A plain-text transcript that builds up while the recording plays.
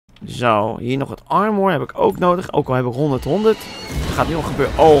Zo, hier nog het armor heb ik ook nodig. Ook al heb ik 100. Wat gaat nu al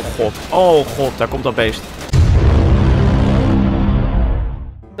gebeuren? Oh god, daar komt dat beest.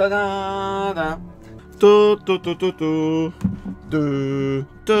 Da-da-da.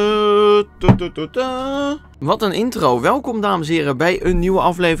 Wat een intro. Welkom dames en heren bij een nieuwe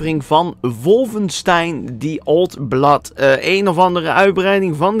aflevering van Wolfenstein The Old Blood. Een of andere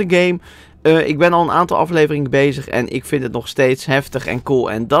uitbreiding van de game. Ik ben al een aantal afleveringen bezig en ik vind het nog steeds heftig en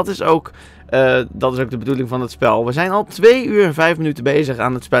cool. En dat is ook de bedoeling van het spel. We zijn al 2 uur en 5 minuten bezig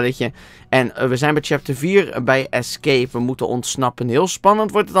aan het spelletje. En we zijn bij chapter 4 bij Escape. We moeten ontsnappen. Heel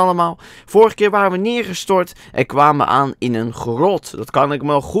spannend wordt het allemaal. Vorige keer waren we neergestort en kwamen aan in een grot. Dat kan ik me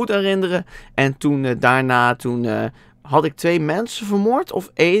wel goed herinneren. En toen daarna had ik 2 mensen vermoord.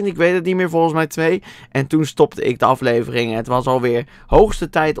 Of 1, ik weet het niet meer, volgens mij 2. En toen stopte ik de aflevering. Het was alweer hoogste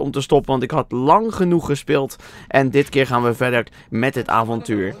tijd om te stoppen, want ik had lang genoeg gespeeld. En dit keer gaan we verder met het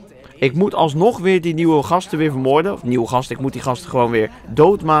avontuur. Ik moet alsnog weer die nieuwe gasten weer vermoorden. Of nieuwe gasten, ik moet die gasten gewoon weer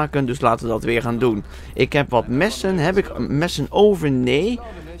doodmaken. Dus laten we dat weer gaan doen. Ik heb wat messen. Heb ik messen over? Nee.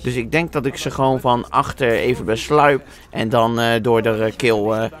 Dus ik denk dat ik ze gewoon van achter even besluip. En dan door de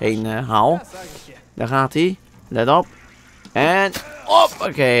kill heen haal. Daar gaat hij. Let op. En op.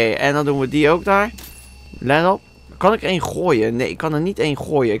 Oké. En dan doen we die ook daar. Let op. Kan ik 1 gooien? Nee, ik kan er niet 1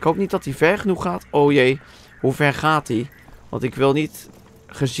 gooien. Ik hoop niet dat hij ver genoeg gaat. Oh jee. Hoe ver gaat hij? Want ik wil niet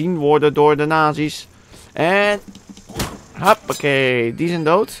gezien worden door de nazi's. En hoppakee, die zijn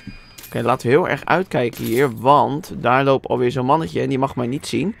dood. Oké, laten we heel erg uitkijken hier, want daar loopt alweer zo'n mannetje en die mag mij niet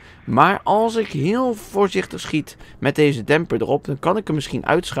zien. Maar als ik heel voorzichtig schiet met deze demper erop, dan kan ik hem misschien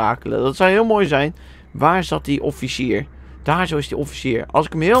uitschakelen. Dat zou heel mooi zijn. Waar zat die officier? Daar zo is die officier. Als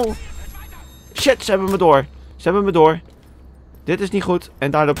ik hem heel... Shit, ze hebben me door. Ze hebben me door. Dit is niet goed.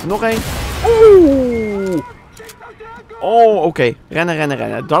 En daar loopt er nog 1. Oeh. Oh, oké.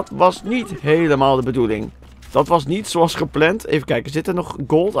 Rennen. Dat was niet helemaal de bedoeling. Dat was niet zoals gepland. Even kijken, zit er nog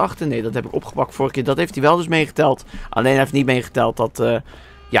gold achter? Nee, dat heb ik opgepakt vorige keer. Dat heeft hij wel dus meegeteld. Alleen hij heeft niet meegeteld dat...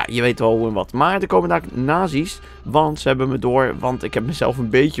 ja, je weet wel hoe en wat. Maar er komen daar nazi's. Want ze hebben me door. Want ik heb mezelf een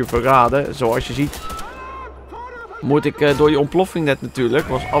beetje verraden. Zoals je ziet. Moet ik door die ontploffing net natuurlijk.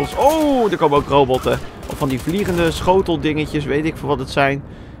 Was alles... Oh, er komen ook robotten. Of van die vliegende schoteldingetjes. Weet ik veel wat het zijn.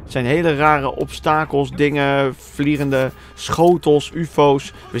 Het zijn hele rare obstakels, dingen, vliegende schotels,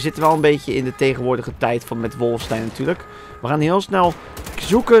 ufo's. We zitten wel een beetje in de tegenwoordige tijd van met Wolfenstein natuurlijk. We gaan heel snel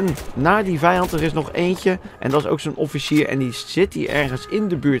zoeken naar die vijand. Er is nog eentje en dat is ook zo'n officier. En die zit hier ergens in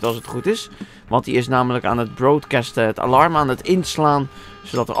de buurt als het goed is. Want die is namelijk aan het broadcasten, het alarm aan het inslaan.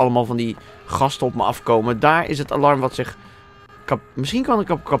 Zodat er allemaal van die gasten op me afkomen. Daar is het alarm wat zich... Misschien kan ik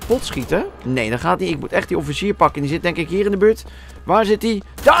hem kapot schieten. Nee, dat gaat niet. Ik moet echt die officier pakken. Die zit denk ik hier in de buurt. Waar zit hij?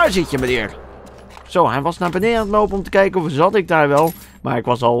 Daar zit je, meneer. Zo, hij was naar beneden aan het lopen om te kijken of zat ik daar wel. Maar ik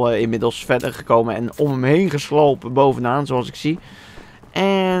was al inmiddels verder gekomen en om hem heen geslopen bovenaan, zoals ik zie.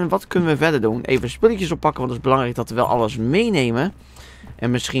 En wat kunnen we verder doen? Even spulletjes oppakken, want het is belangrijk dat we wel alles meenemen.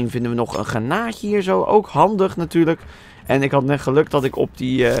 En misschien vinden we nog een granaatje hier zo. Ook handig natuurlijk. En ik had net geluk dat ik op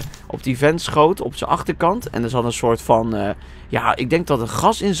die vent schoot, op zijn achterkant. En er zat een soort van, ja, ik denk dat er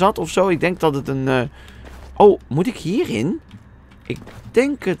gas in zat of zo. Ik denk dat het een... Oh, moet ik hierin? Ik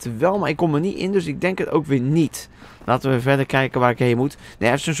denk het wel, maar ik kom er niet in, dus ik denk het ook weer niet. Laten we verder kijken waar ik heen moet. Nee, hij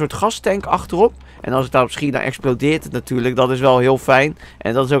heeft een soort gastank achterop. En als ik daarop schiet, dan explodeert het natuurlijk. Dat is wel heel fijn.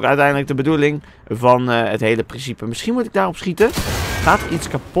 En dat is ook uiteindelijk de bedoeling van het hele principe. Misschien moet ik daarop schieten. Gaat er iets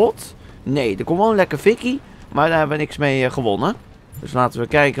kapot? Nee, er komt wel een lekker fikkie. Maar daar hebben we niks mee gewonnen. Dus laten we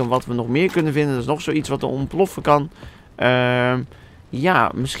kijken wat we nog meer kunnen vinden. Er is nog zoiets wat er ontploffen kan.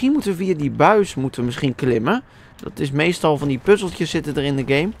 Ja, misschien moeten we via die buis misschien klimmen. Dat is meestal van die puzzeltjes zitten er in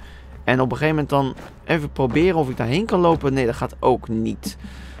de game. En op een gegeven moment dan even proberen of ik daarheen kan lopen. Nee, dat gaat ook niet.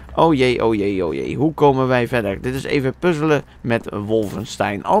 Oh jee, oh jee, oh jee. Hoe komen wij verder? Dit is even puzzelen met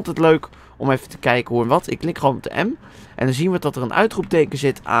Wolfenstein. Altijd leuk om even te kijken hoe en wat. Ik klik gewoon op de M. En dan zien we dat er een uitroepteken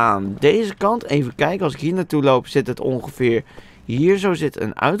zit aan deze kant. Even kijken, als ik hier naartoe loop zit het ongeveer... Hier zo zit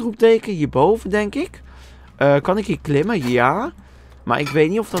een uitroepteken, hierboven denk ik. Kan ik hier klimmen? Ja. Maar ik weet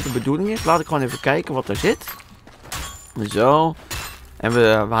niet of dat de bedoeling is. Laat ik gewoon even kijken wat er zit. Zo. En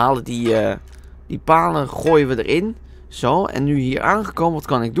we halen die palen, gooien we erin. Zo, en nu hier aangekomen, wat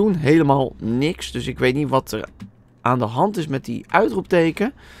kan ik doen? Helemaal niks. Dus ik weet niet wat er aan de hand is met die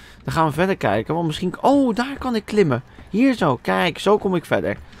uitroepteken. Dan gaan we verder kijken, want misschien... Oh, daar kan ik klimmen. Hier zo, kijk, zo kom ik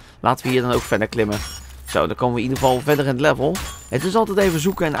verder. Laten we hier dan ook verder klimmen. Zo, dan komen we in ieder geval verder in het level. Het is altijd even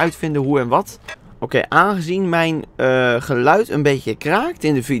zoeken en uitvinden hoe en wat. Oké, aangezien mijn geluid een beetje kraakt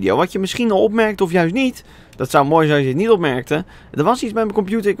in de video, wat je misschien al opmerkt of juist niet. Dat zou mooi zijn als je het niet opmerkte. Er was iets met mijn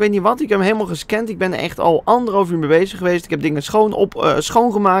computer, ik weet niet wat. Ik heb hem helemaal gescand. Ik ben er echt al 1,5 uur mee bezig geweest. Ik heb dingen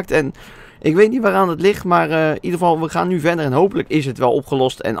schoongemaakt en ik weet niet waaraan het ligt. Maar in ieder geval, we gaan nu verder en hopelijk is het wel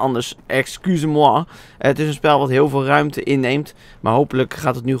opgelost. En anders, excuse-moi. Het is een spel wat heel veel ruimte inneemt. Maar hopelijk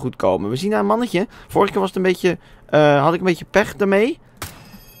gaat het nu goed komen. We zien daar een mannetje. Vorige keer was het een beetje, had ik een beetje pech daarmee.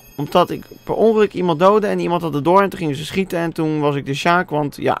 Omdat ik per ongeluk iemand doodde en iemand had het door en toen gingen ze schieten en toen was ik de Sjaak,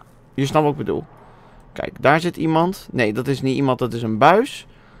 want ja, je snapt wat ik bedoel. Kijk, daar zit iemand. Nee, dat is niet iemand, dat is een buis.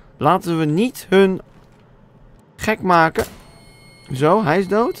 Laten we niet hun gek maken. Zo, hij is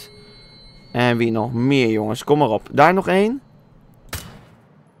dood. En wie nog meer, jongens, kom maar op. Daar nog één.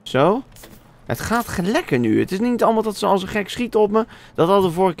 Zo. Het gaat lekker nu. Het is niet allemaal dat ze als een gek schieten op me. Dat hadden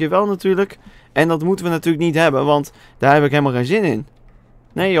we vorige keer wel natuurlijk. En dat moeten we natuurlijk niet hebben, want daar heb ik helemaal geen zin in.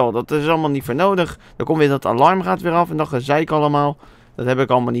 Nee joh, dat is allemaal niet voor nodig. Dan komt weer dat alarm gaat weer af en dan gezeik allemaal. Dat heb ik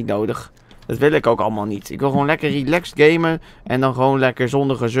allemaal niet nodig. Dat wil ik ook allemaal niet. Ik wil gewoon lekker relaxed gamen. En dan gewoon lekker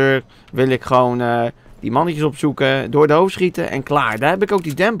zonder gezeur wil ik gewoon die mannetjes opzoeken. Door de hoofd schieten en klaar. Daar heb ik ook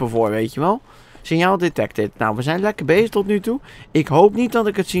die demper voor, weet je wel. Signaal detected. Nou, we zijn lekker bezig tot nu toe. Ik hoop niet dat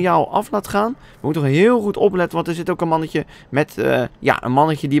ik het signaal af laat gaan. We moeten heel goed opletten, want er zit ook een mannetje met, ja, een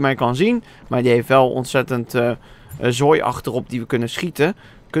mannetje die mij kan zien. Maar die heeft wel ontzettend zooi achterop die we kunnen schieten.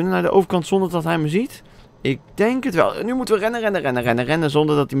 We kunnen naar de overkant zonder dat hij me ziet. Ik denk het wel. Nu moeten we rennen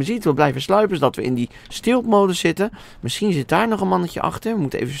zonder dat hij me ziet. We blijven sluipen zodat we in die stilmodus zitten. Misschien zit daar nog een mannetje achter. We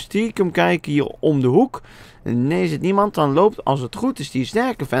moeten even stiekem kijken hier om de hoek. Nee, zit niemand. Dan loopt, als het goed is, die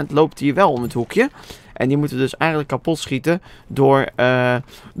sterke vent, loopt hij wel om het hoekje. En die moeten we dus eigenlijk kapot schieten door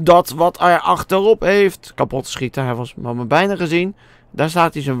dat wat hij achterop heeft kapot te schieten. Hij was me bijna gezien. Daar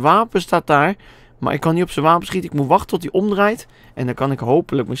staat hij, zijn wapen staat daar. Maar ik kan niet op zijn wapen schieten. Ik moet wachten tot hij omdraait. En dan kan ik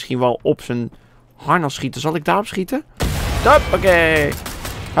hopelijk misschien wel op zijn harnas schieten. Zal ik daarop schieten? Huppakee.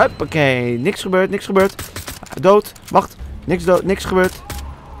 Huppakee. Niks gebeurd, niks gebeurd. Dood. Wacht. Niks dood, niks gebeurd.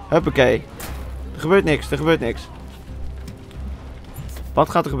 Huppakee. Er gebeurt niks, er gebeurt niks. Wat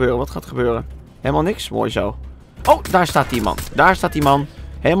gaat er gebeuren, wat gaat er gebeuren? Helemaal niks? Mooi zo. Oh, daar staat die man. Daar staat die man.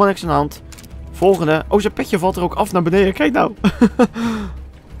 Helemaal niks aan de hand. Volgende. Oh, zijn petje valt er ook af naar beneden. Kijk nou.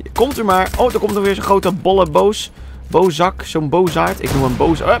 Komt u maar. Oh, er komt er weer zo'n grote bolle bozak. Zo'n bozaard. Ik noem hem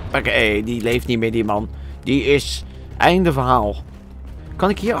bozaard. Oké, die leeft niet meer, die man. Die is einde verhaal. Kan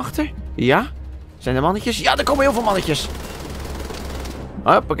ik hier achter? Ja? Zijn er mannetjes? Ja, er komen heel veel mannetjes.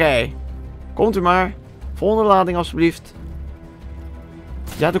 Hoppakee. Komt u maar. Volgende lading alsjeblieft.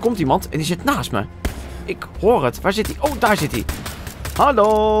 Ja, er komt iemand. En die zit naast me. Ik hoor het. Waar zit hij? Oh, daar zit hij.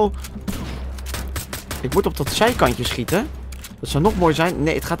 Hallo. Ik moet op dat zijkantje schieten. Dat zou nog mooi zijn.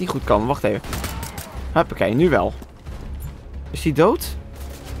 Nee, het gaat niet goed komen. Wacht even. Hoppakee, nu wel. Is hij dood?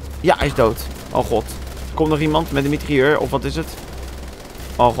 Ja, hij is dood. Oh god. Komt nog iemand met een mitrailleur? Of wat is het?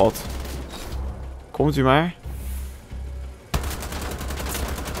 Oh god. Komt u maar.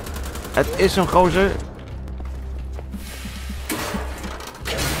 Het is zo'n gozer.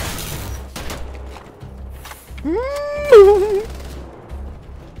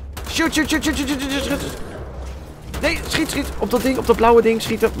 Shoot, shoot, shoot, shoot, shoot, shoot, shoot. Nee, schiet. Op dat ding, op dat blauwe ding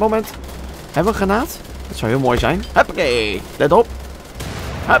schieten. Moment. Hebben we een granaat? Dat zou heel mooi zijn. Hoppakee. Let op.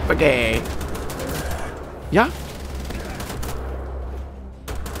 Hoppakee. Ja?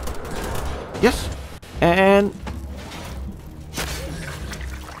 Yes. En...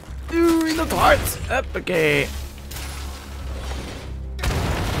 in het hart. Hoppakee.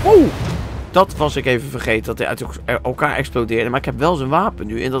 Oeh. Dat was ik even vergeten, dat hij uit elkaar explodeerde. Maar ik heb wel zijn wapen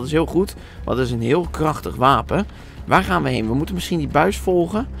nu. En dat is heel goed. Want dat is een heel krachtig wapen. Waar gaan we heen? We moeten misschien die buis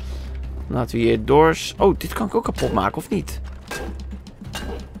volgen. Laten we hier door... Oh, dit kan ik ook kapot maken, of niet?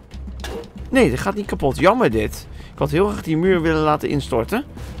 Nee, dit gaat niet kapot. Jammer dit. Ik had heel graag die muur willen laten instorten.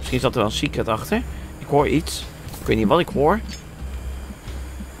 Misschien zat er wel een secret achter. Ik hoor iets. Ik weet niet wat ik hoor.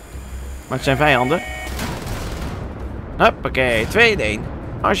 Maar het zijn vijanden. Hoppakee, 2 in 1.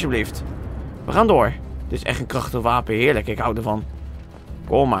 Alsjeblieft. We gaan door. Dit is echt een krachtig wapen. Heerlijk, ik hou ervan.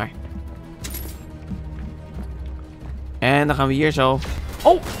 Kom maar. En dan gaan we hier zo...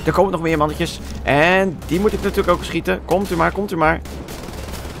 Oh, er komen nog meer mannetjes. En die moet ik natuurlijk ook schieten. Komt u maar, komt u maar.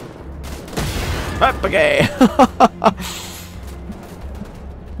 Hoppakee.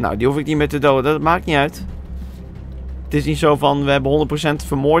 Nou, die hoef ik niet meer te doden. Dat maakt niet uit. Het is niet zo van, we hebben 100%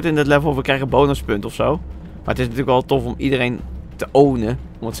 vermoord in dit level of we krijgen bonuspunt of zo. Maar het is natuurlijk wel tof om iedereen te ownen,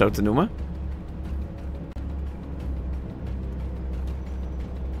 om het zo te noemen.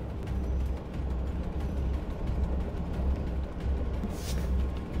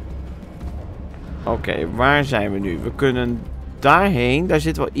 Oké, waar zijn we nu? We kunnen daarheen. Daar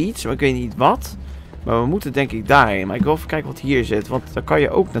zit wel iets, maar ik weet niet wat. Maar we moeten denk ik daarheen. Maar ik wil even kijken wat hier zit. Want daar kan je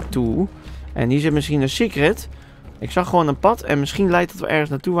ook naartoe. En hier zit misschien een secret. Ik zag gewoon een pad. En misschien leidt het wel ergens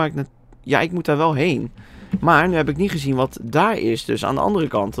naartoe waar ik Ja, ik moet daar wel heen. Maar nu heb ik niet gezien wat daar is. Dus aan de andere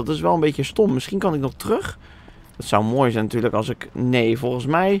kant. Dat is wel een beetje stom. Misschien kan ik nog terug. Dat zou mooi zijn natuurlijk als ik... Nee, volgens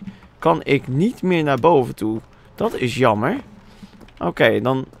mij kan ik niet meer naar boven toe. Dat is jammer. Oké,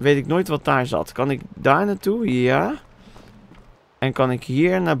 dan weet ik nooit wat daar zat. Kan ik daar naartoe? Ja. En kan ik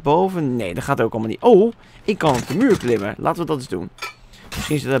hier naar boven? Nee, dat gaat ook allemaal niet. Oh, ik kan op de muur klimmen. Laten we dat eens doen.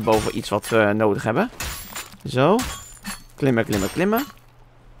 Misschien zit er boven iets wat we nodig hebben. Zo. Klimmen, klimmen, klimmen.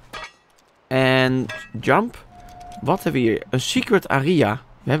 En jump. Wat hebben we hier? Een secret area.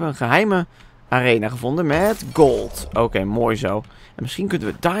 We hebben een geheime arena gevonden met gold. Oké, mooi zo. En misschien kunnen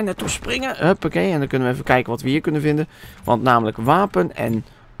we daar naartoe springen. Huppakee. En dan kunnen we even kijken wat we hier kunnen vinden. Want namelijk wapen en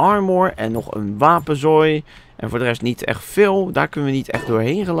armor en nog een wapenzooi. En voor de rest niet echt veel. Daar kunnen we niet echt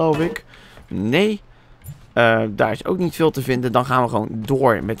doorheen, geloof ik. Nee. Daar is ook niet veel te vinden. Dan gaan we gewoon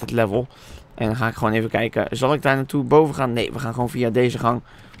door met het level. En dan ga ik gewoon even kijken. Zal ik daar naartoe boven gaan? Nee, we gaan gewoon via deze gang.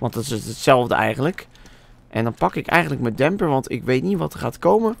 Want dat is hetzelfde eigenlijk. En dan pak ik eigenlijk mijn demper. Want ik weet niet wat er gaat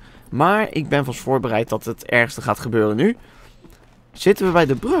komen. Maar ik ben vast voorbereid dat het ergste gaat gebeuren nu. Zitten we bij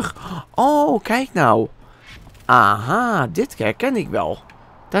de brug? Oh, kijk nou. Aha, dit herken ik wel.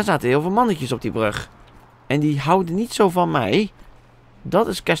 Daar zaten heel veel mannetjes op die brug. En die houden niet zo van mij. Dat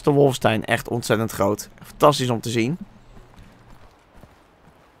is Castle Wolfenstein echt ontzettend groot. Fantastisch om te zien.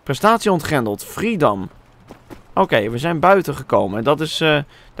 Prestatie ontgrendeld. Freedom. Oké, we zijn buiten gekomen. Dat is de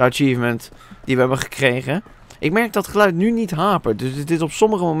achievement die we hebben gekregen. Ik merk dat het geluid nu niet hapert. Dus dit is op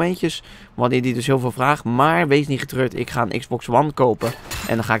sommige momentjes wanneer die dus heel veel vraagt. Maar wees niet getreurd. Ik ga een Xbox One kopen.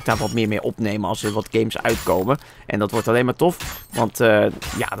 En dan ga ik daar wat meer mee opnemen als er wat games uitkomen. En dat wordt alleen maar tof. Want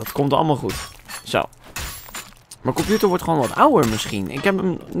ja, dat komt allemaal goed. Zo. Mijn computer wordt gewoon wat ouder misschien. Ik heb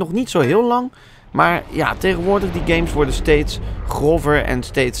hem nog niet zo heel lang. Maar ja, tegenwoordig die games worden steeds grover en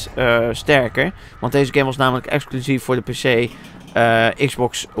steeds sterker. Want deze game was namelijk exclusief voor de PC,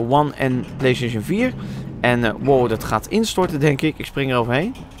 Xbox One en PlayStation 4. En wow, dat gaat instorten denk ik. Ik spring er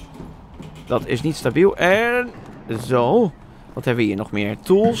overheen. Dat is niet stabiel. En zo. Wat hebben we hier nog meer?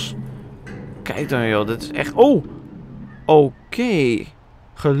 Tools. Kijk dan joh, dat is echt... Oh! Oké.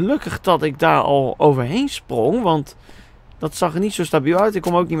 Gelukkig dat ik daar al overheen sprong. Want dat zag er niet zo stabiel uit. Ik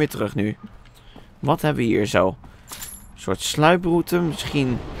kom ook niet meer terug nu. Wat hebben we hier zo? Een soort sluiproute.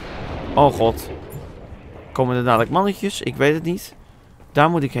 Misschien... Oh god. Komen er dadelijk mannetjes? Ik weet het niet. Daar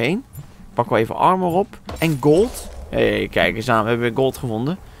moet ik heen. Pakken we even armor op. En gold. Hé, kijk eens aan. We hebben weer gold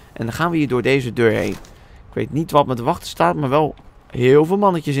gevonden. En dan gaan we hier door deze deur heen. Ik weet niet wat me te wachten staat. Maar wel heel veel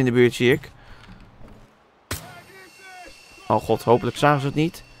mannetjes in de buurt zie ik. Oh god, hopelijk zagen ze het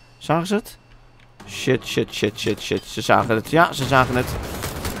niet. Zagen ze het? Shit, shit, shit, shit, shit. Ze zagen het. Ja, ze zagen het.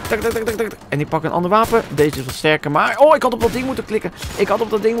 En ik pak een ander wapen. Deze is wat sterker, maar... Oh, ik had op dat ding moeten klikken. Ik had op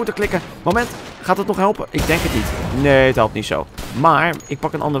dat ding moeten klikken. Moment, gaat het nog helpen? Ik denk het niet. Nee, het helpt niet zo. Maar, ik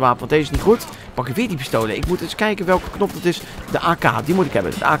pak een ander wapen, want deze is niet goed. Ik pak weer die pistolen. Ik moet eens kijken welke knop dat is. De AK, die moet ik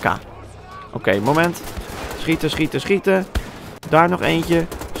hebben. De AK. Oké, moment. Schieten, schieten, schieten. Daar nog eentje.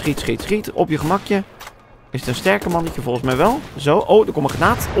 Schiet, schiet, schiet. Op je gemakje. Is het een sterker mannetje? Volgens mij wel. Zo. Oh, er komt een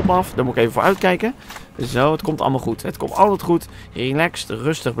granaat op me af. Daar moet ik even voor uitkijken. Zo, het komt allemaal goed. Het komt altijd goed. Relaxed,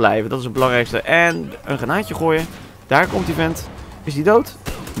 rustig blijven. Dat is het belangrijkste. En een granaatje gooien. Daar komt die vent. Is die dood?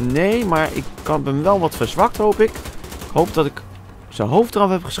 Nee, maar ik heb hem wel wat verzwakt, hoop ik. Ik hoop dat ik zijn hoofd eraf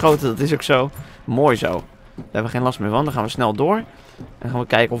heb geschoten. Dat is ook zo. Mooi zo. Daar hebben we geen last meer van. Dan gaan we snel door. En dan gaan we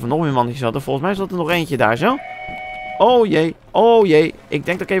kijken of we nog meer mannetjes hadden. Volgens mij zat er nog eentje daar zo. Oh jee. Oh jee. Ik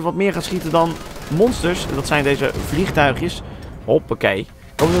denk dat ik even wat meer ga schieten dan monsters. Dat zijn deze vliegtuigjes. Hoppakee.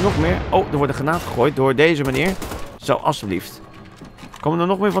 Komen er nog meer? Oh, er wordt een granaat gegooid door deze meneer. Zo, alstublieft. Komen er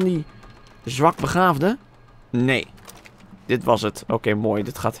nog meer van die zwak begaafden? Nee. Dit was het. Oké, mooi.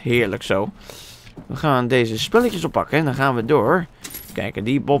 Dit gaat heerlijk zo. We gaan deze spulletjes oppakken. En dan gaan we door. Kijken,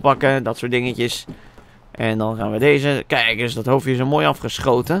 die oppakken. Dat soort dingetjes. En dan gaan we deze. Kijk eens, dat hoofdje is er mooi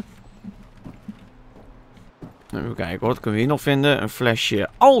afgeschoten. Even kijken, wat kunnen we hier nog vinden? Een flesje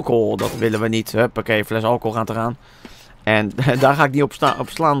alcohol. Dat willen we niet. Huppakee, een fles alcohol gaat eraan. En daar ga ik niet op slaan, op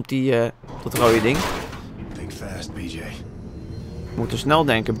dat rode ding. Think fast, BJ. We moeten snel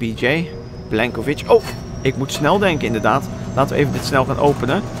denken, BJ. Blankovic. Oh, ik moet snel denken, inderdaad. Laten we even dit snel gaan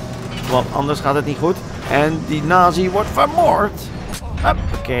openen. Want anders gaat het niet goed. En die nazi wordt vermoord.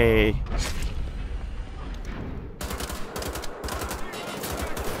 Hoppakee.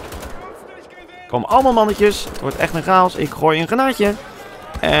 Komen allemaal mannetjes. Het wordt echt een chaos. Ik gooi een granaatje.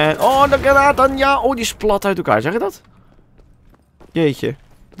 En, oh, de granaat dan, ja. Oh, die splat uit elkaar. Zeg je dat? Jeetje.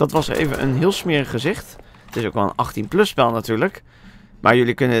 Dat was even een heel smerig gezicht. Het is ook wel een 18+ spel natuurlijk. Maar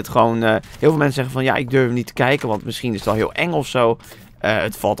jullie kunnen het gewoon... heel veel mensen zeggen van ja, ik durf niet te kijken, want misschien is het wel heel eng of zo.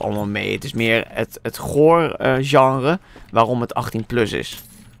 Het valt allemaal mee. Het is meer het gore genre waarom het 18 plus is.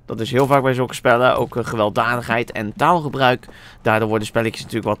 Dat is heel vaak bij zulke spellen. Ook gewelddadigheid en taalgebruik. Daardoor worden spelletjes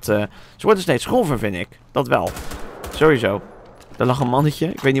natuurlijk wat... ze worden steeds grover, vind ik. Dat wel. Sowieso. Daar lag een mannetje.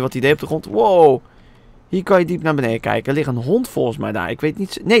 Ik weet niet wat hij deed op de grond. Wow. Hier kan je diep naar beneden kijken. Er ligt een hond volgens mij daar. Ik weet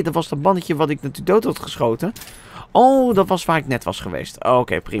niet... Nee, dat was dat mannetje wat ik natuurlijk dood had geschoten. Oh, dat was waar ik net was geweest. Oh,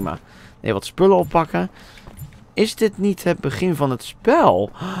 oké, prima. Nee, wat spullen oppakken. Is dit niet het begin van het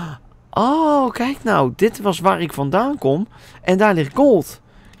spel? Oh, kijk nou. Dit was waar ik vandaan kom. En daar ligt gold.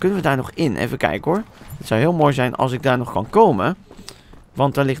 Kunnen we daar nog in? Even kijken hoor. Het zou heel mooi zijn als ik daar nog kan komen.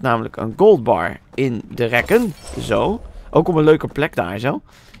 Want daar ligt namelijk een goldbar in de rekken. Zo. Ook op een leuke plek daar zo.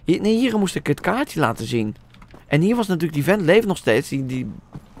 Hier moest ik het kaartje laten zien. En hier was natuurlijk die vent leeft nog steeds. Die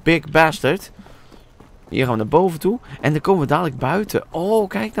big bastard. Hier gaan we naar boven toe. En dan komen we dadelijk buiten. Oh,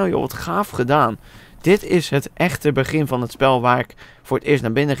 kijk nou joh. Wat gaaf gedaan. Dit is het echte begin van het spel waar ik voor het eerst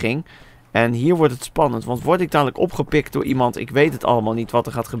naar binnen ging. En hier wordt het spannend. Want word ik dadelijk opgepikt door iemand. Ik weet het allemaal niet wat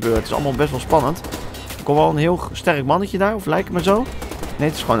er gaat gebeuren. Het is allemaal best wel spannend. Er komt wel een heel sterk mannetje daar. Of lijkt het maar zo. Nee,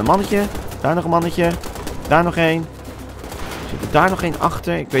 het is gewoon een mannetje. Daar nog een mannetje. Daar nog één. Zit er daar nog één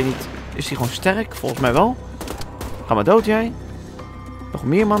achter? Ik weet niet. Is die gewoon sterk? Volgens mij wel. Ga maar dood jij. Nog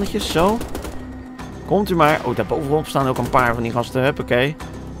meer mannetjes. Zo. Komt u maar. Oh, daar bovenop staan ook een paar van die gasten. Huppakee.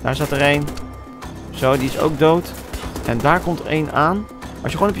 Daar staat er één. Zo, die is ook dood. En daar komt er één aan.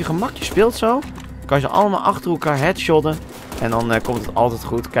 Als je gewoon op je gemakje speelt zo, kan je ze allemaal achter elkaar headshotten. En dan komt het altijd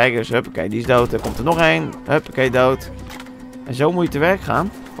goed. Kijk eens, huppakee, die is dood. Er komt er nog één. Huppakee, dood. En zo moet je te werk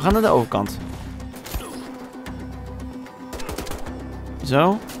gaan. We gaan naar de overkant.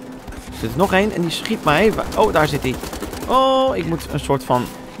 Zo. Er zit er nog één en die schiet mij. Oh, daar zit hij. Oh, ik moet een soort van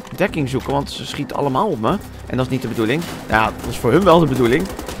dekking zoeken, want ze schieten allemaal op me. En dat is niet de bedoeling. Ja, dat is voor hun wel de bedoeling.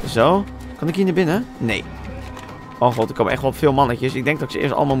 Zo. Kan ik hier naar binnen? Nee. Oh god, er komen echt wel veel mannetjes. Ik denk dat ik ze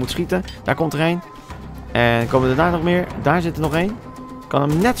eerst allemaal moet schieten. Daar komt er één. En komen er daar nog meer? Daar zit er nog één. Kan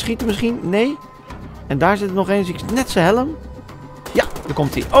hem net schieten misschien? Nee. En daar zit er nog één. Zie ik net zijn helm? Ja, daar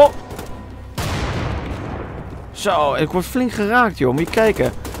komt hij. Oh! Zo, ik word flink geraakt, joh. Moet je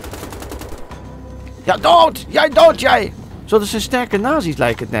kijken. Ja, dood! Jij dood, jij! Zo, dat zijn sterke nazi's,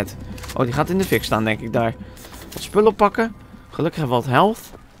 lijkt het net. Oh, die gaat in de fik staan, denk ik daar. Wat spullen oppakken. Gelukkig hebben we wat health.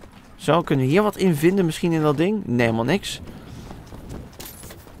 Zo, kunnen we hier wat in vinden misschien in dat ding? Nee, helemaal niks.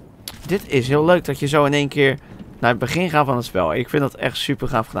 Dit is heel leuk dat je zo in één keer naar het begin gaat van het spel. Ik vind dat echt super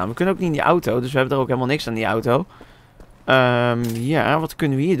gaaf gedaan. We kunnen ook niet in die auto, dus we hebben er ook helemaal niks aan die auto. Ja, wat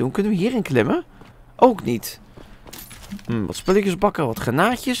kunnen we hier doen? Kunnen we hierin klimmen? Ook niet. Wat spulletjes bakken, wat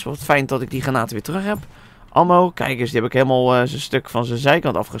granaatjes. Wat fijn dat ik die granaten weer terug heb. Ammo, kijk eens, die heb ik helemaal zijn stuk van zijn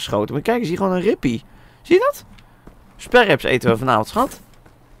zijkant afgeschoten. Maar kijk eens, hier gewoon een rippie. Zie je dat? Sperrips eten we vanavond, schat.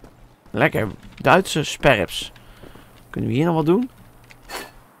 Lekker, Duitse sperrips. Kunnen we hier nog wat doen?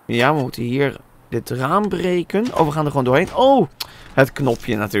 Ja, we moeten hier dit raam breken. Oh, we gaan er gewoon doorheen. Oh, het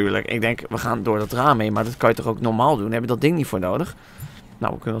knopje natuurlijk. Ik denk, we gaan door dat raam heen. Maar dat kan je toch ook normaal doen? Heb je dat ding niet voor nodig?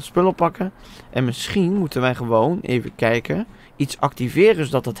 Nou, we kunnen wat spullen oppakken. En misschien moeten wij gewoon, even kijken, iets activeren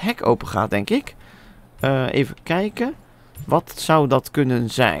zodat het hek open gaat, denk ik. Even kijken. Wat zou dat kunnen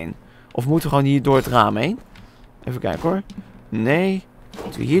zijn? Of moeten we gewoon hier door het raam heen? Even kijken hoor. Nee.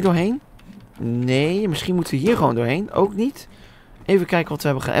 Moeten we hier doorheen? Nee, misschien moeten we hier gewoon doorheen. Ook niet. Even kijken wat we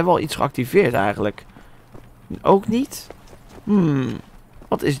hebben gedaan. Hebben we al iets geactiveerd eigenlijk? Ook niet.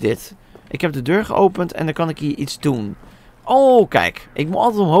 Wat is dit? Ik heb de deur geopend en dan kan ik hier iets doen. Oh, kijk. Ik moet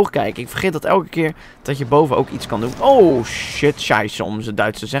altijd omhoog kijken. Ik vergeet dat elke keer dat je boven ook iets kan doen. Oh, shit, scheisse, om ze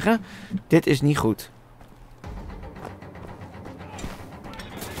Duits te zeggen. Dit is niet goed.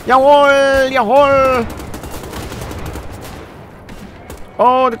 Jawohl, jawohl.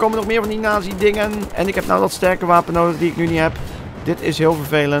 Oh, er komen nog meer van die nazi-dingen. En ik heb nou dat sterke wapen nodig die ik nu niet heb. Dit is heel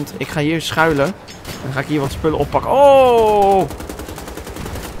vervelend. Ik ga hier schuilen. En dan ga ik hier wat spullen oppakken. Oh!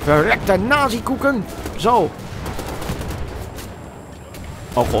 Verrekte nazi-koeken. Zo.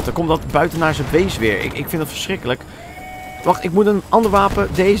 Oh god, er komt dat buitenaarse beest weer. Ik vind het verschrikkelijk. Wacht, ik moet een ander wapen.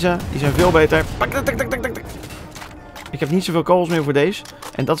 Deze, die zijn veel beter. Ik heb niet zoveel kogels meer voor deze.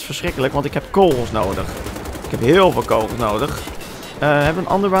 En dat is verschrikkelijk, want ik heb kogels nodig. Ik heb heel veel kogels nodig. Hebben we een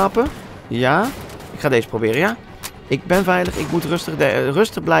ander wapen? Ja. Ik ga deze proberen, ja. Ik ben veilig. Ik moet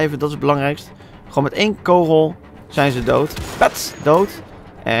rustig blijven. Dat is het belangrijkste. Gewoon met 1 kogel zijn ze dood. Pets, dood.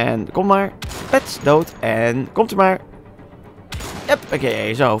 En kom maar. Pets, dood. En komt er maar. Yep,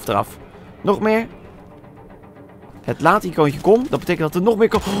 oké, zo, hoofd eraf. Nog meer. Het laat-icoontje komt. Dat betekent dat er nog meer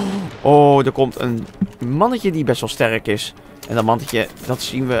komt. Oh, er komt een mannetje die best wel sterk is. En dat mannetje, dat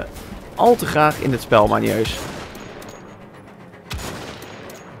zien we al te graag in het spel, maar niet heus.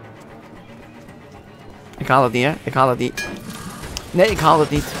 Ik haal het niet, hè. Ik haal het niet. Nee, ik haal het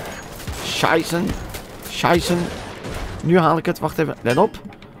niet. Scheisen. Scheisen. Nu haal ik het. Wacht even. Let op.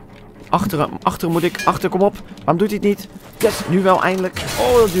 Achter moet ik. Achter, kom op. Waarom doet hij het niet? Yes, nu wel eindelijk.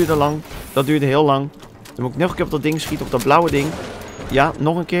 Oh, dat duurde lang. Dat duurde heel lang. Dan moet ik nog een keer op dat ding schieten. Op dat blauwe ding. Ja,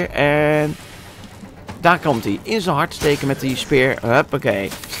 nog een keer. En... daar komt hij. In zijn hart steken met die speer. Huppakee.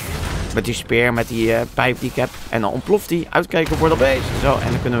 Met die speer, met die pijp die ik heb. En dan ontploft hij. Uitkijken voor dat beest. Zo,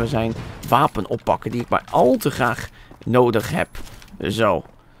 en dan kunnen we zijn wapen oppakken. Die ik maar al te graag nodig heb. Zo.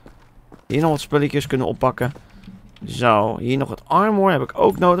 Hier nog wat spulletjes kunnen oppakken. Zo, hier nog het armor heb ik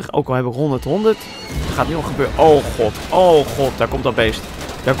ook nodig. Ook al heb ik 100. Wat gaat nu nog gebeuren? Oh god, daar komt dat beest.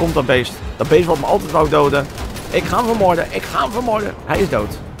 Daar komt dat beest. Dat beest wat me altijd wou doden. Ik ga hem vermoorden, ik ga hem vermoorden. Hij is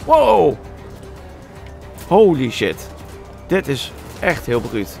dood. Wow. Holy shit. Dit is echt heel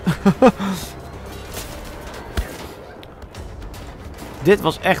bruut. Dit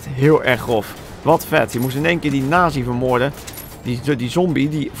was echt heel erg grof. Wat vet. Je moest in één keer die nazi vermoorden. Die zombie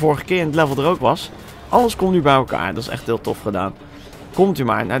die vorige keer in het level er ook was. Alles komt nu bij elkaar. Dat is echt heel tof gedaan. Komt u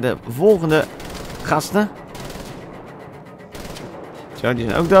maar naar de volgende gasten. Zo, die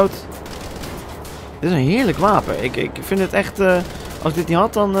zijn ook dood. Dit is een heerlijk wapen. Ik vind het echt... als ik dit niet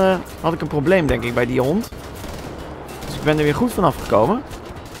had, dan had ik een probleem, denk ik, bij die hond. Dus ik ben er weer goed vanaf gekomen.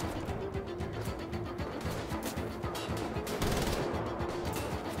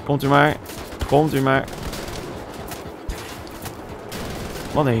 Komt u maar. Komt u maar.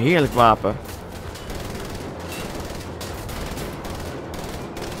 Wat een heerlijk wapen.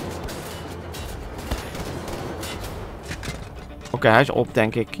 Oké, hij is op,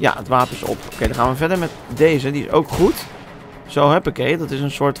 denk ik. Ja, het wapen is op. Oké, dan gaan we verder met deze. Die is ook goed. Zo, huppakee. Dat is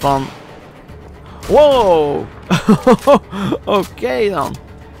een soort van... wow! Oké dan.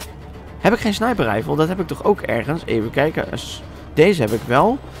 Heb ik geen sniper rifle? Dat heb ik toch ook ergens? Even kijken. Deze heb ik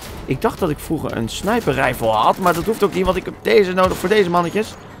wel. Ik dacht dat ik vroeger een sniper rifle had. Maar dat hoeft ook niet, want ik heb deze nodig voor deze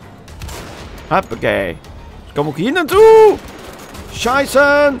mannetjes. Huppakee. Dus kom ook hier naartoe!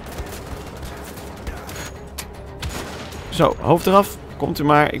 Scheisse! Zo, hoofd eraf. Komt u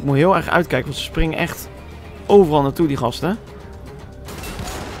maar. Ik moet heel erg uitkijken, want ze springen echt overal naartoe, die gasten.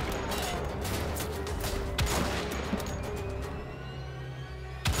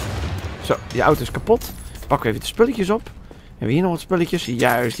 Zo, die auto is kapot. Pakken we even de spulletjes op. Hebben we hier nog wat spulletjes?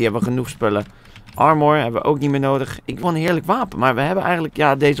 Juist, die hebben genoeg spullen. Armor hebben we ook niet meer nodig. Ik wil een heerlijk wapen, maar we hebben eigenlijk...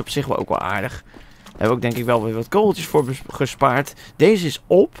 ja, deze op zich wel ook wel aardig. Daar hebben we ook denk ik wel weer wat kogeltjes voor gespaard. Deze is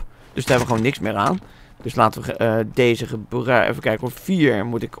op, dus daar hebben we gewoon niks meer aan. Dus laten we deze gebruiken. Even kijken, of 4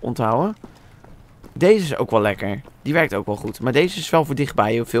 moet ik onthouden. Deze is ook wel lekker. Die werkt ook wel goed. Maar deze is wel voor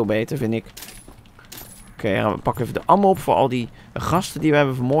dichtbij veel beter, vind ik. Oké, we pakken even de ammo op voor al die gasten die we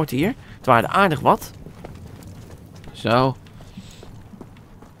hebben vermoord hier. Het waren er aardig wat. Zo.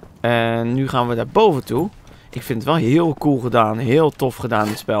 En nu gaan we naar boven toe. Ik vind het wel heel cool gedaan. Heel tof gedaan,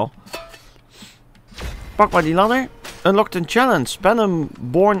 dit spel. Pak maar die ladder. Unlocked a challenge.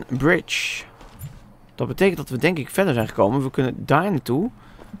 Born Bridge. Dat betekent dat we denk ik verder zijn gekomen. We kunnen daar naartoe.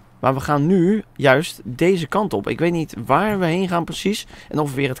 Maar we gaan nu juist deze kant op. Ik weet niet waar we heen gaan precies. En of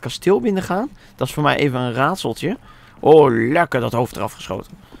we weer het kasteel binnen gaan. Dat is voor mij even een raadseltje. Oh, lekker dat hoofd eraf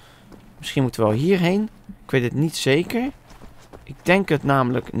geschoten. Misschien moeten we wel hierheen. Ik weet het niet zeker. Ik denk het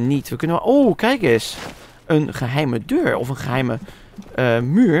namelijk niet. We kunnen wel... oh, kijk eens. Een geheime deur. Of een geheime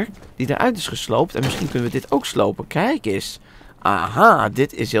muur. Die eruit is gesloopt. En misschien kunnen we dit ook slopen. Kijk eens. Aha,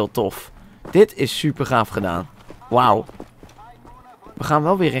 dit is heel tof. Dit is super gaaf gedaan. Wauw. We gaan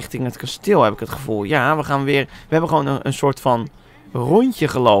wel weer richting het kasteel, heb ik het gevoel. Ja, we gaan weer... we hebben gewoon een soort van rondje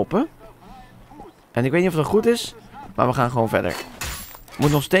gelopen. En ik weet niet of dat goed is. Maar we gaan gewoon verder. We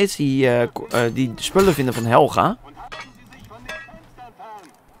moeten nog steeds die spullen vinden van Helga.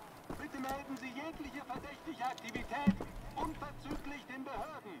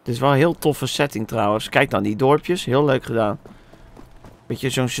 Het is wel een heel toffe setting trouwens. Kijk dan, die dorpjes. Heel leuk gedaan. Beetje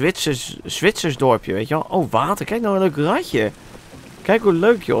zo'n Zwitsers dorpje, weet je wel. Oh, water. Kijk nou, een leuk ratje. Kijk hoe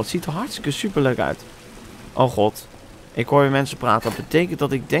leuk, joh. Het ziet er hartstikke super leuk uit. Oh god. Ik hoor weer mensen praten. Dat betekent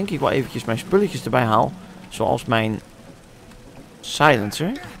dat ik denk ik wel eventjes mijn spulletjes erbij haal. Zoals mijn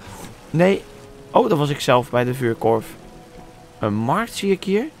silencer. Nee. Oh, dat was ik zelf bij de vuurkorf. Een markt zie ik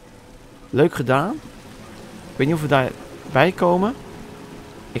hier. Leuk gedaan. Ik weet niet of we daarbij komen.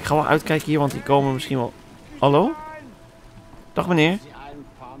 Ik ga wel uitkijken hier, want die komen misschien wel... hallo? Dag meneer.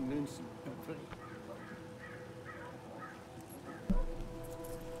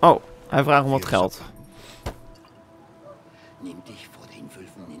 Oh, hij vraagt om wat geld. Neem dich vor den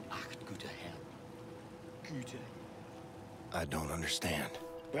Wölfen in Acht, guter Herr. Güte. I don't understand.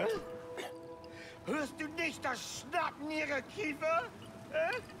 Hörst du nicht das Schnappen ihrer Kiefer?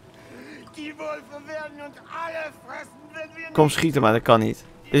 Die Kom schieten, maar dat kan niet.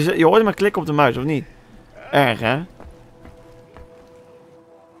 Dus, je hoorde maar klikken op de muis, of niet? Erg, hè?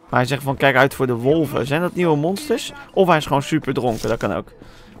 Maar hij zegt van, kijk uit voor de wolven. Zijn dat nieuwe monsters? Of hij is gewoon super dronken, dat kan ook.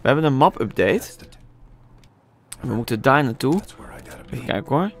 We hebben een map-update. We moeten daar naartoe. Even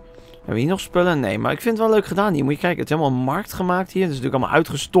kijken hoor. Hebben we hier nog spullen? Nee, maar ik vind het wel leuk gedaan hier. Moet je kijken, het is helemaal een markt gemaakt hier. Het is natuurlijk allemaal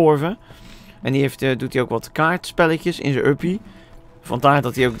uitgestorven. En hier doet hij ook wat kaartspelletjes in zijn uppie. Vandaar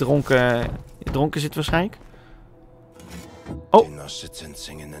dat hij ook dronken zit waarschijnlijk. Oh!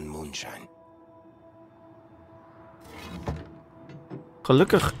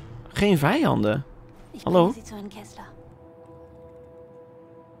 Gelukkig geen vijanden. Hallo?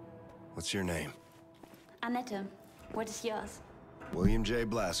 What's your name? Annette, what is yours? William J.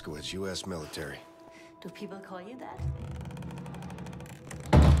 Blazkowicz, U.S. military. Do people call you that?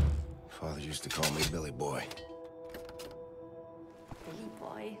 Father used to call me Billy Boy. Billy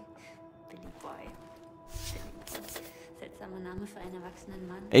Boy. Billy Boy. Seltsamer Name für einen erwachsenen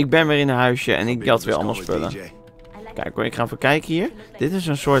Mann. Ik ben weer in een huisje en ik had weer allemaal spullen. Kijk hoor, ik ga even kijken hier. Dit is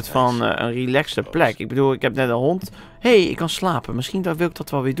een soort van een relaxte plek. Ik bedoel, ik heb net een hond. Hé, ik kan slapen. Misschien wil ik dat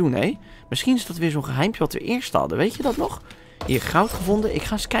wel weer doen, hè? Misschien is dat weer zo'n geheimpje wat we eerst hadden. Weet je dat nog? Hier, goud gevonden. Ik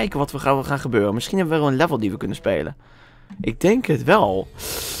ga eens kijken wat we gaan gebeuren. Misschien hebben we wel een level die we kunnen spelen. Ik denk het wel.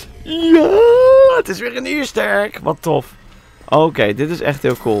 Ja, het is weer een easter egg. Wat tof. Oké, dit is echt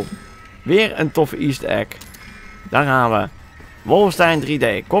heel cool. Weer een toffe easter egg. Daar gaan we. Wolfenstein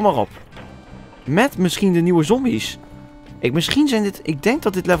 3D, kom maar op. Met misschien de nieuwe zombies. Ik denk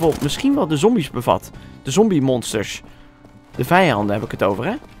dat dit level misschien wel de zombies bevat. De zombie monsters. De vijanden heb ik het over,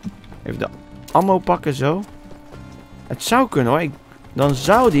 hè? Even de ammo pakken, zo. Het zou kunnen, hoor. Dan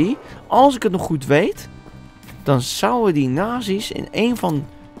zou die, als ik het nog goed weet, dan zouden die nazi's in een van,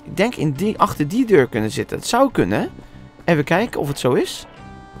 ik denk achter die deur kunnen zitten. Het zou kunnen, hè? Even kijken of het zo is.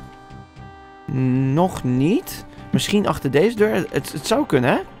 Nog niet. Misschien achter deze deur. Het zou kunnen,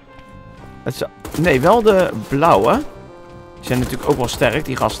 hè? Nee, wel de blauwe. Die zijn natuurlijk ook wel sterk,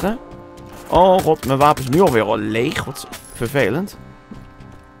 die gasten. Oh god, mijn wapen is nu alweer al leeg. Wat vervelend.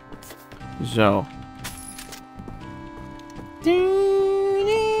 Zo.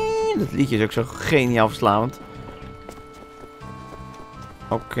 Dat liedje is ook zo geniaal verslavend.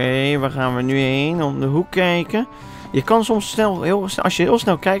 Oké, waar gaan we nu heen? Om de hoek kijken. Je kan soms snel, als je heel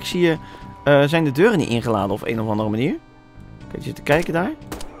snel kijkt, zie je... zijn de deuren niet ingeladen op een of andere manier. Kijk, je zit te kijken daar.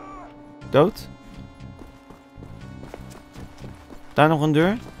 Dood. Daar nog een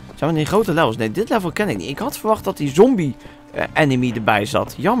deur. Zijn we in grote levels? Nee, dit level ken ik niet. Ik had verwacht dat die zombie enemy erbij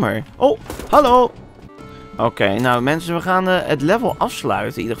zat. Jammer. Oh, hallo. Oké, nou mensen, we gaan het level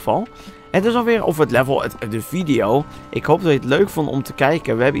afsluiten in ieder geval. Het is alweer, of het level, de video. Ik hoop dat je het leuk vond om te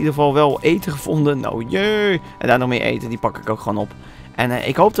kijken. We hebben in ieder geval wel eten gevonden. Nou jee. En daar nog meer eten, die pak ik ook gewoon op. En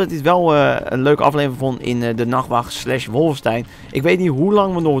ik hoop dat je het wel een leuke aflevering vond in de nachtwacht / Wolfenstein. Ik weet niet hoe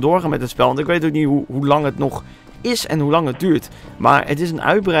lang we nog doorgaan met het spel. Want ik weet ook niet hoe lang het nog is en hoe lang het duurt. Maar het is een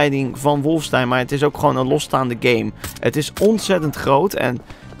uitbreiding van Wolfenstein. Maar het is ook gewoon een losstaande game. Het is ontzettend groot. En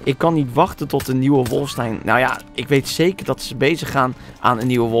ik kan niet wachten tot een nieuwe Wolfenstein. Nou ja, ik weet zeker dat ze bezig gaan aan een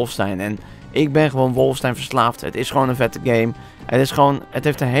nieuwe Wolfenstein. En ik ben gewoon Wolfenstein verslaafd. Het is gewoon een vette game. Het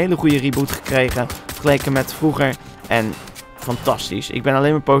heeft een hele goede reboot gekregen. Vergeleken met vroeger. En... fantastisch. Ik ben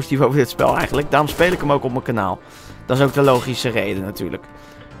alleen maar positief over dit spel eigenlijk. Daarom speel ik hem ook op mijn kanaal. Dat is ook de logische reden natuurlijk.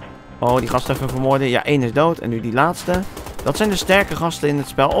 Oh, die gasten even vermoorden. Ja, één is dood. En nu die laatste. Dat zijn de sterke gasten in het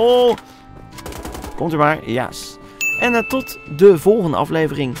spel. Oh! Komt u maar. Yes. En tot de volgende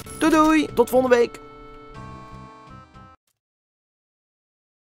aflevering. Doei doei! Tot volgende week!